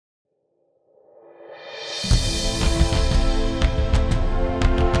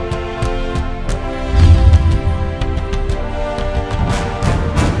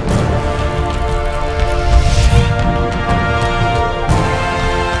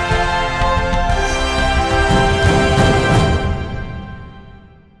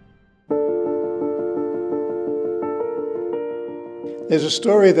There's a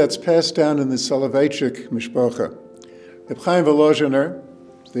story that's passed down in the Soloveitchik Mishpacha. Reb Chaim Volozhiner,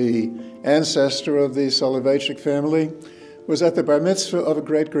 the ancestor of the Soloveitchik family, was at the bar mitzvah of a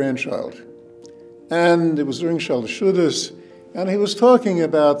great-grandchild. And it was during Shal Shudas, and he was talking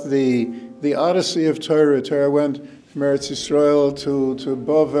about the odyssey of Torah. Torah went from Eretz Yisrael to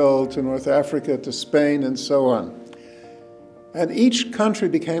Bovel, to North Africa, to Spain, and so on. And each country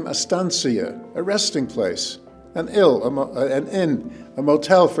became a stancia, a resting place, an inn, a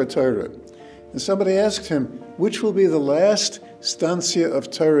motel for Torah. And somebody asked him, which will be the last stancia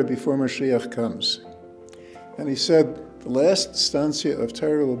of Torah before Mashiach comes? And he said, the last stancia of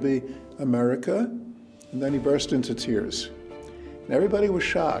Torah will be America. And then he burst into tears. And everybody was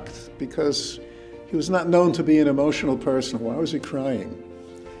shocked because he was not known to be an emotional person. Why was he crying?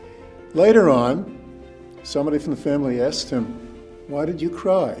 Later on, somebody from the family asked him, why did you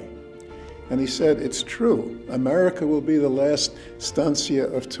cry? And he said, it's true. America will be the last stancia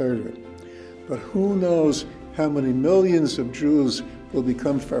of Torah. But who knows how many millions of Jews will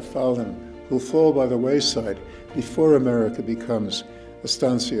become farfallen, who will fall by the wayside before America becomes a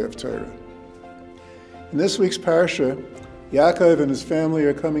stancia of Torah. In this week's parsha, Yaakov and his family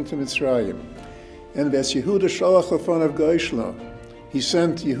are coming to Mitzrayim. And Ves Yehuda shalach lefonav goishlo. He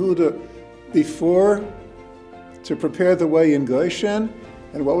sent Yehuda before to prepare the way in Goshen.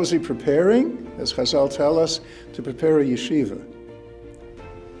 And what was he preparing? As Chazal tell us, to prepare a yeshiva.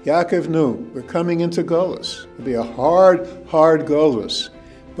 Yaakov knew we're coming into Golus. It'll be a hard Golus.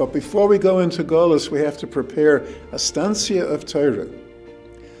 But before we go into Golus, we have to prepare a stancia of Torah.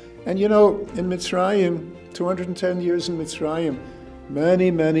 And you know, in Mitzrayim, 210 years in Mitzrayim,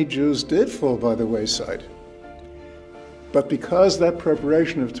 many Jews did fall by the wayside. But because that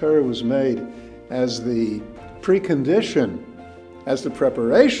preparation of Torah was made as the precondition, as the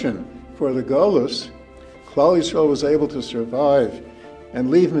preparation for the Golus, Klal Yisrael was able to survive and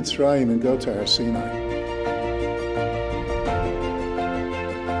leave Mitzrayim and go to Har Sinai.